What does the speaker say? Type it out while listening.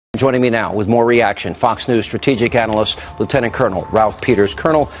Joining me now with more reaction, Fox News strategic analyst, Lieutenant Colonel Ralph Peters.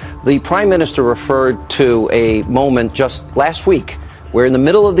 Colonel, the Prime Minister referred to a moment just last week where in the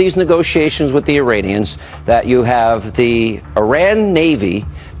middle of these negotiations with the Iranians that you have the Iran Navy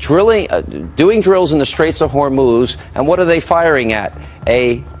doing drills in the Straits of Hormuz, and what are they firing at?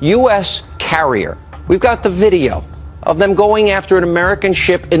 A U.S. carrier. We've got the video of them going after an American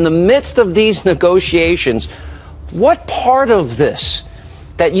ship in the midst of these negotiations. What part of this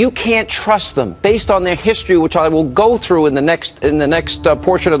that you can't trust them based on their history, which I will go through in the next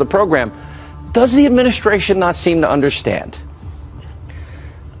portion of the program, does the administration not seem to understand?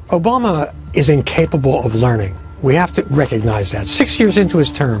 Obama is incapable of learning. We have to recognize that. 6 years into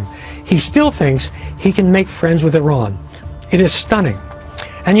his term, he still thinks he can make friends with Iran. It is stunning.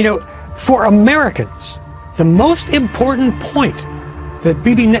 And you know, for Americans, the most important point that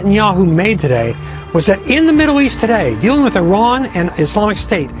Bibi Netanyahu made today was that in the Middle East today, dealing with Iran and Islamic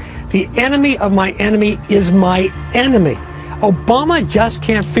State, the enemy of my enemy is my enemy. Obama just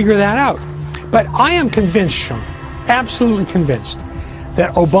can't figure that out. But I am convinced, Sean, absolutely convinced,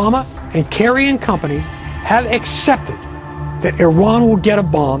 that Obama and Kerry and company have accepted that Iran will get a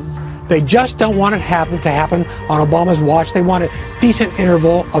bomb. They just don't want it to happen on Obama's watch. They want a decent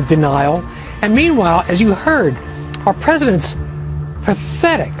interval of denial. And meanwhile, as you heard, our president's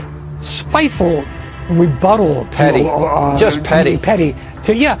pathetic, spiteful rebuttal petty, just petty. I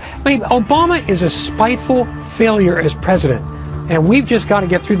mean, Obama is a spiteful failure as president, and we've just got to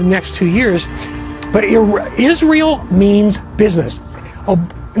get through the next 2 years. But Israel means business.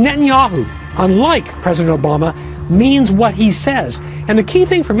 Netanyahu, unlike President Obama, means what he says. And the key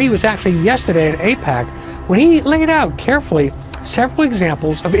thing for me was actually yesterday at AIPAC when he laid out carefully several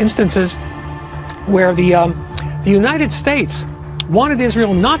examples of instances where the United States wanted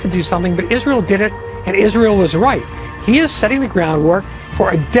Israel not to do something, but Israel did it, and Israel was right. He is setting the groundwork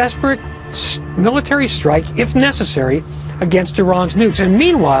for a desperate military strike, if necessary, against Iran's nukes. And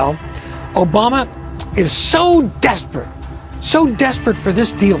meanwhile, Obama is so desperate for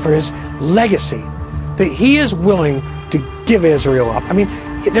this deal, for his legacy, that he is willing to give Israel up. I mean,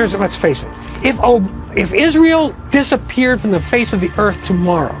 let's face it, if Israel disappeared from the face of the earth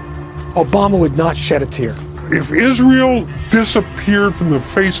tomorrow, Obama would not shed a tear. If Israel disappeared from the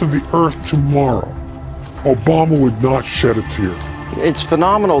face of the earth tomorrow, Obama would not shed a tear. It's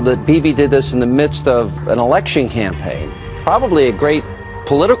phenomenal that Bibi did this in the midst of an election campaign, probably a great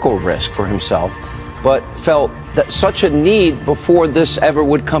political risk for himself, but felt that such a need before this ever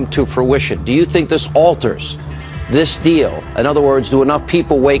would come to fruition. Do you think this alters this deal? In other words, do enough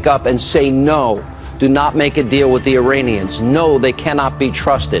people wake up and say no? Do not make a deal with the Iranians. No, they cannot be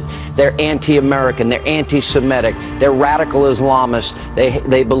trusted. They're anti-American. They're anti-Semitic. They're radical Islamists.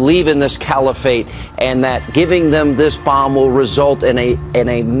 They believe in this caliphate, and that giving them this bomb will result in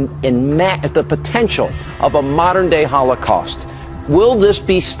the potential of a modern-day Holocaust. Will this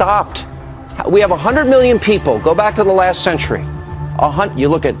be stopped? We have 100 million people. Go back to the last century. You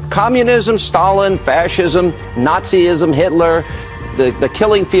look at communism, Stalin, fascism, Nazism, Hitler, the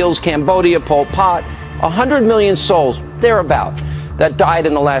killing fields, Cambodia, Pol Pot, 100 million souls, thereabout, that died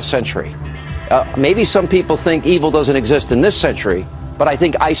in the last century. Maybe some people think evil doesn't exist in this century, but I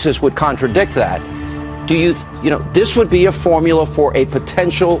think ISIS would contradict that. This would be a formula for a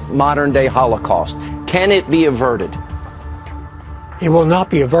potential modern-day Holocaust. Can it be averted? It will not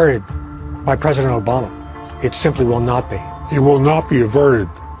be averted by President Obama. It simply will not be. It will not be averted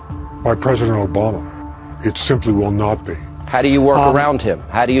by President Obama. It simply will not be. How do you work around him?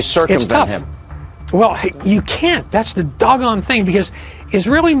 How do you circumvent him? Well, you can't. That's the doggone thing, because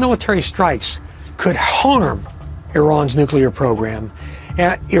Israeli military strikes could harm Iran's nuclear program.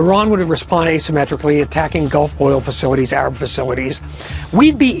 Iran would respond asymmetrically, attacking Gulf oil facilities, Arab facilities.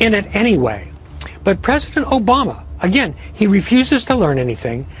 We'd be in it anyway. But President Obama, again, he refuses to learn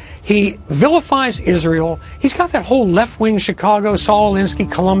anything. He vilifies Israel. He's got that whole left-wing Chicago, Saul Alinsky,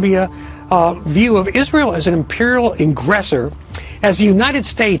 Columbia view of Israel as an imperial aggressor, as the United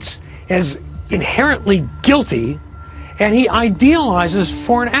States as inherently guilty, and he idealizes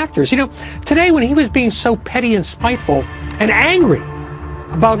foreign actors. You know, today when he was being so petty and spiteful and angry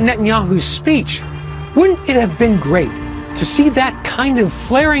about Netanyahu's speech, wouldn't it have been great to see that kind of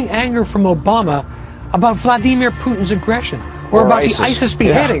flaring anger from Obama about Vladimir Putin's aggression or about the ISIS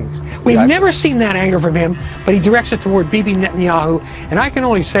beheadings? Yeah. We've never seen that anger from him, but he directs it toward Bibi Netanyahu. And I can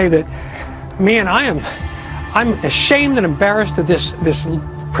only say that, man, I'm ashamed and embarrassed of this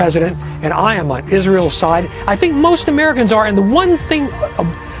president, and I am on Israel's side. I think most Americans are. And the one thing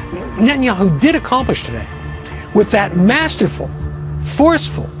Netanyahu did accomplish today, with that masterful,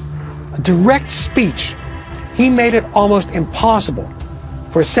 forceful, direct speech, he made it almost impossible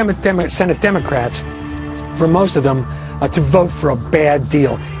for Senate Democrats, for most of them, to vote for a bad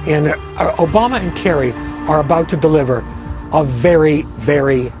deal. And Obama and Kerry are about to deliver a very,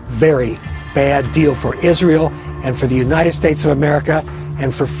 very, very bad deal for Israel and for the United States of America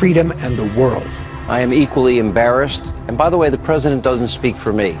and for freedom and the world. I am equally embarrassed. And by the way, the president doesn't speak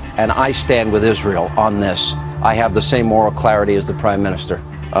for me. And I stand with Israel on this. I have the same moral clarity as the prime minister.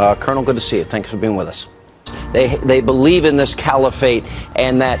 Colonel, good to see you. Thanks for being with us. They believe in this caliphate,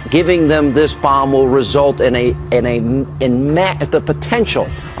 and that giving them this bomb will result in the potential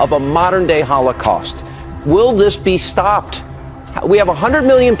of a modern-day Holocaust. Will this be stopped? We have 100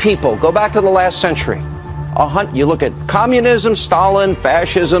 million people. Go back to the last century. You look at communism, Stalin,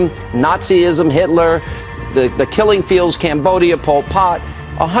 fascism, Nazism, Hitler, the killing fields, Cambodia, Pol Pot.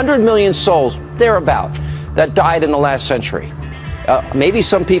 100 million souls, thereabout, that died in the last century. Maybe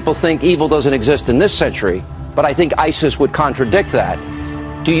some people think evil doesn't exist in this century, but I think ISIS would contradict that.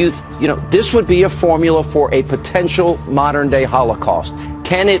 This would be a formula for a potential modern-day Holocaust.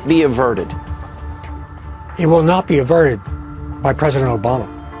 Can it be averted? It will not be averted by President Obama.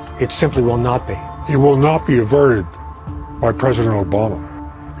 It simply will not be. It will not be averted by President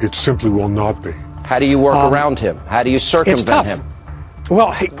Obama. It simply will not be. How do you work around him? How do you circumvent him?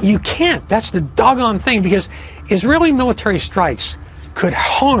 Well, you can't. That's the doggone thing, because Israeli military strikes could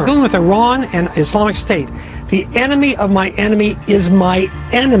harm. Dealing with Iran and Islamic State, the enemy of my enemy is my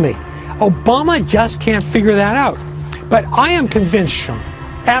enemy. Obama just can't figure that out. But I am convinced, Sean,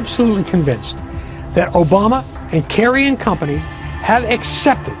 absolutely convinced, that Obama and Kerry and company have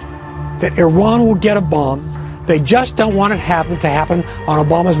accepted that Iran will get a bomb. They just don't want it to happen on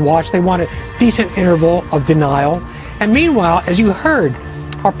Obama's watch. They want a decent interval of denial. And meanwhile, as you heard,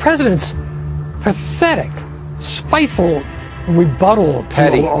 our president's pathetic, spiteful rebuttal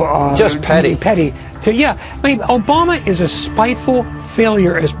petty. Just petty. Obama is a spiteful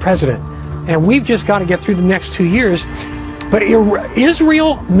failure as president, and we've just got to get through the next 2 years. But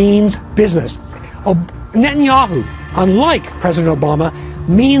Israel means business. Netanyahu, unlike President Obama,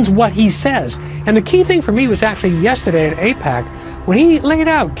 means what he says. And the key thing for me was actually yesterday at AIPAC, when he laid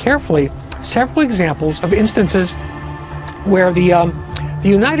out carefully several examples of instances where the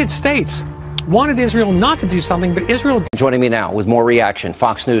United States wanted Israel not to do something, but Israel... Joining me now with more reaction,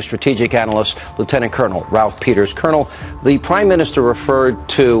 Fox News strategic analyst, Lieutenant Colonel Ralph Peters. Colonel, the Prime Minister referred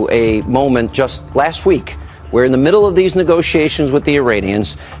to a moment just last week where in the middle of these negotiations with the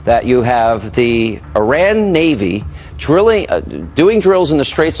Iranians that you have the Iran Navy doing drills in the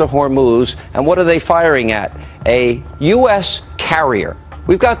Straits of Hormuz, and what are they firing at? A U.S. carrier.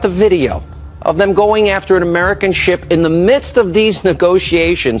 We've got the video of them going after an American ship in the midst of these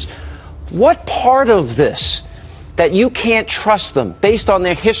negotiations. What part of this that you can't trust them based on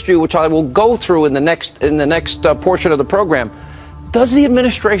their history, which I will go through in the next portion of the program, does the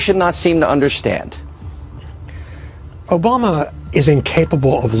administration not seem to understand? Obama is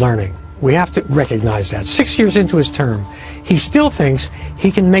incapable of learning. We have to recognize that. 6 years into his term, he still thinks he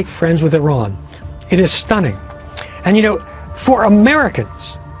can make friends with Iran. It is stunning. And for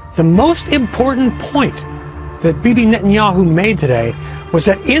Americans, the most important point that Bibi Netanyahu made today was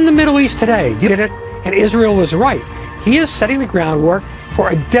that in the Middle East today, did it, and Israel was right. He is setting the groundwork for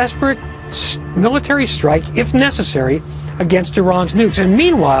a desperate military strike, if necessary, against Iran's nukes. And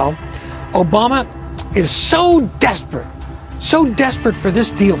meanwhile, Obama is so desperate for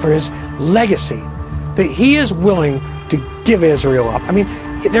this deal, for his legacy, that he is willing to give Israel up. I mean,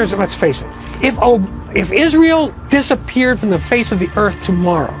 let's face it, if Israel disappeared from the face of the earth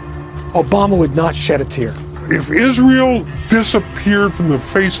tomorrow, Obama would not shed a tear. If Israel disappeared from the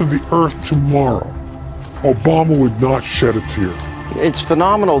face of the earth tomorrow, Obama would not shed a tear. It's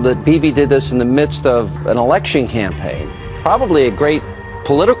phenomenal that Bibi did this in the midst of an election campaign, probably a great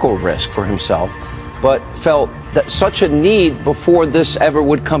political risk for himself, but felt that such a need before this ever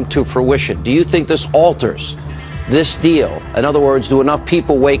would come to fruition. Do you think this alters this deal? In other words, do enough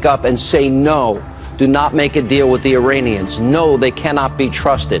people wake up and say no? Do not make a deal with the Iranians. No, they cannot be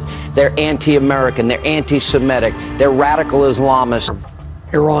trusted. They're anti-American. They're anti-Semitic. They're radical Islamists.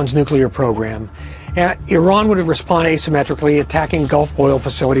 Iran's nuclear program. Iran would have responded asymmetrically, attacking Gulf oil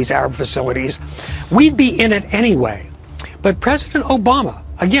facilities, Arab facilities. We'd be in it anyway. But President Obama,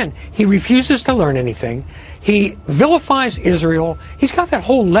 again, he refuses to learn anything. He vilifies Israel. He's got that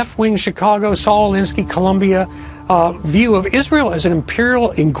whole left-wing Chicago, Saul Alinsky, Columbia view of Israel as an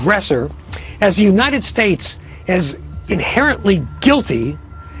imperial aggressor, as the United States as inherently guilty,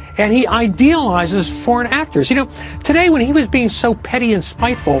 and he idealizes foreign actors. Today when he was being so petty and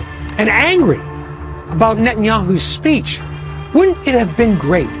spiteful and angry about Netanyahu's speech, wouldn't it have been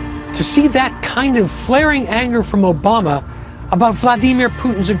great to see that kind of flaring anger from Obama about Vladimir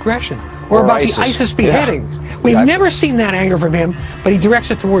Putin's aggression or about the ISIS beheadings. Yeah. We've Exactly. never seen that anger from him, but he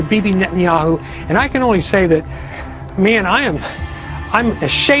directs it toward Bibi Netanyahu. And I can only say that, man, I'm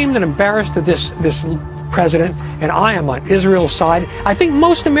ashamed and embarrassed of this president, and I am on Israel's side. I think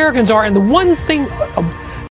most Americans are, and the one thing